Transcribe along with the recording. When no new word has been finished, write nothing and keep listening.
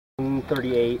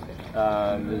38. It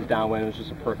was downwind. It was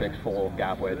just a perfect full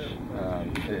gap wedge.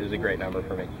 It was a great number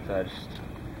for me. So I just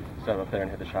stood up there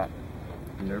and hit the shot.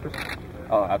 You nervous?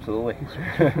 Oh, absolutely.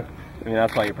 I mean,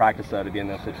 that's why you practice, though, to be in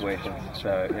those situations.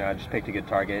 So, you know, I just picked a good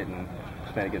target and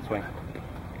just made a good swing.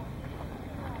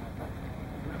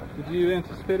 Did you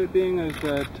anticipate it being as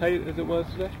tight as it was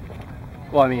today?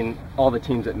 Well, I mean, all the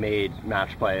teams that made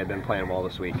match play have been playing well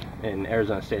this week. And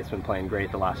Arizona State's been playing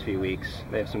great the last few weeks.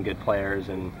 They have some good players,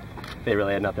 and they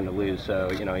really had nothing to lose. So,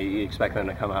 you know, you expect them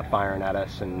to come out firing at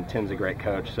us, and Tim's a great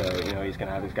coach, so, you know, he's going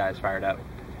to have his guys fired up.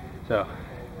 So,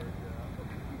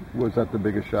 was that the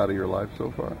biggest shot of your life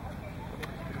so far?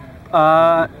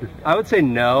 I would say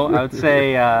no. I would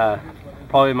say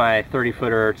probably my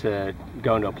 30-footer to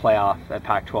go into a playoff at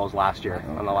Pac-12's last year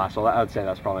on the last hole. I would say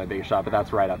that's probably my biggest shot, but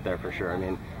that's right up there for sure. I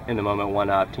mean, in the moment, one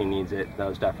up, team needs it. That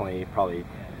was definitely probably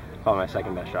my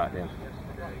second best shot. Yeah.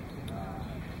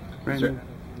 Brandon,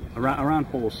 around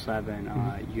hole 7,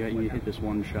 you hit this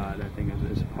one shot, I think it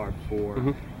was a par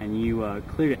 4, and you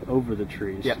cleared it over the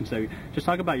trees. Yep. And so just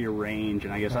talk about your range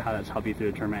and I guess how that's helped you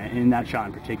through the tournament. And in that shot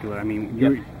in particular, I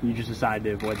mean, you just decided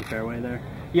to avoid the fairway there?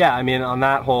 Yeah, I mean, on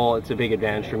that hole, it's a big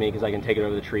advantage for me because I can take it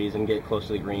over the trees and get close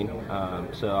to the green.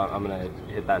 So I'm going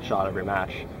to hit that shot every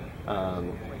match.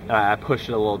 And I pushed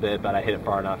it a little bit, but I hit it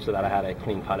far enough so that I had a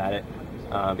clean putt at it.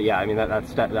 But yeah, I mean, that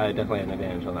definitely had an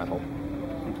advantage on that hole.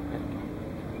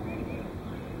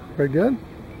 Very good.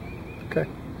 Okay,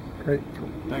 great.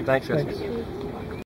 Thanks guys.